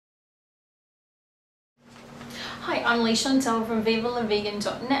Hi, I'm Leigh-Chantelle from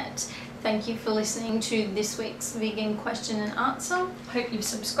VivaLaVegan.net. Thank you for listening to this week's vegan question and answer. Hope you've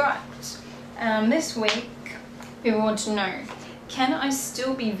subscribed. This week, we want to know, can I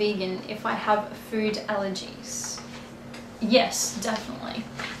still be vegan if I have food allergies? Yes, definitely.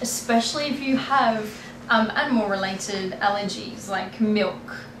 Especially if you have animal-related allergies like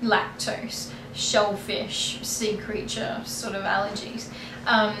milk, lactose, shellfish, sea creature sort of allergies.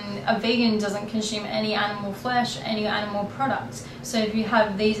 A vegan doesn't consume any animal flesh, any animal products. So if you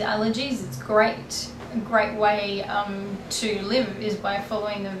have these allergies, it's great. A great way to live is by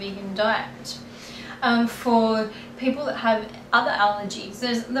following the vegan diet. For people that have other allergies,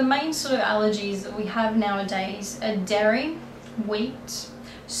 there's the main sort of allergies that we have nowadays are dairy, wheat,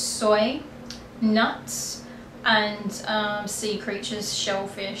 soy, nuts, and sea creatures,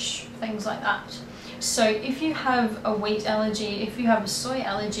 shellfish, things like that. So if you have a wheat allergy, if you have a soy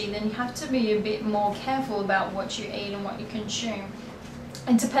allergy, then you have to be a bit more careful about what you eat and what you consume.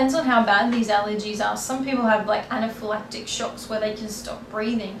 It depends on how bad these allergies are. Some people have like anaphylactic shocks where they can stop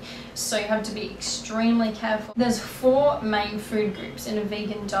breathing, so you have to be extremely careful. There's 4 main food groups in a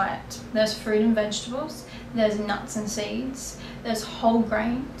vegan diet. There's fruit and vegetables, there's nuts and seeds, there's whole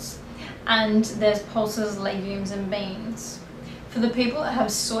grains, and there's pulses, legumes and beans. For the people that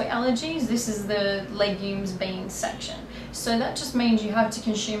have soy allergies, this is the legumes, beans section. So that just means you have to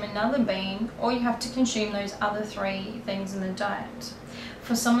consume another bean, or you have to consume those other 3 things in the diet.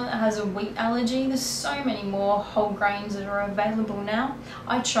 For someone that has a wheat allergy, there's so many more whole grains that are available now.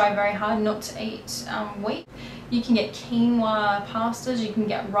 I try very hard not to eat wheat. You can get quinoa pastas, you can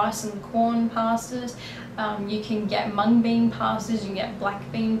get rice and corn pastas, you can get mung bean pastas, you can get black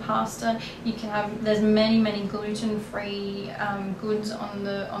bean pasta. You can have, there's many gluten-free goods on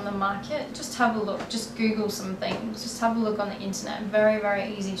the market. Just have a look, just Google some things, just have a look on the internet.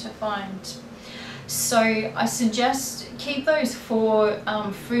 Very easy to find. So I suggest keep those 4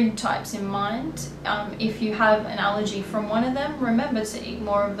 food types in mind. If you have an allergy from one of them, remember to eat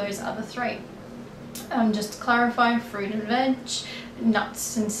more of those other 3. Just to clarify, fruit and veg,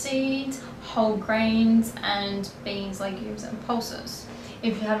 nuts and seeds, whole grains, and beans, legumes and pulses.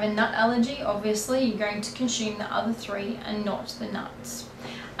 If you have a nut allergy, obviously you're going to consume the other 3 and not the nuts.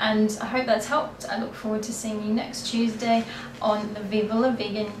 And I hope that's helped. I look forward to seeing you next Tuesday on the Viva la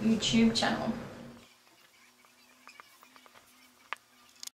Vegan YouTube channel.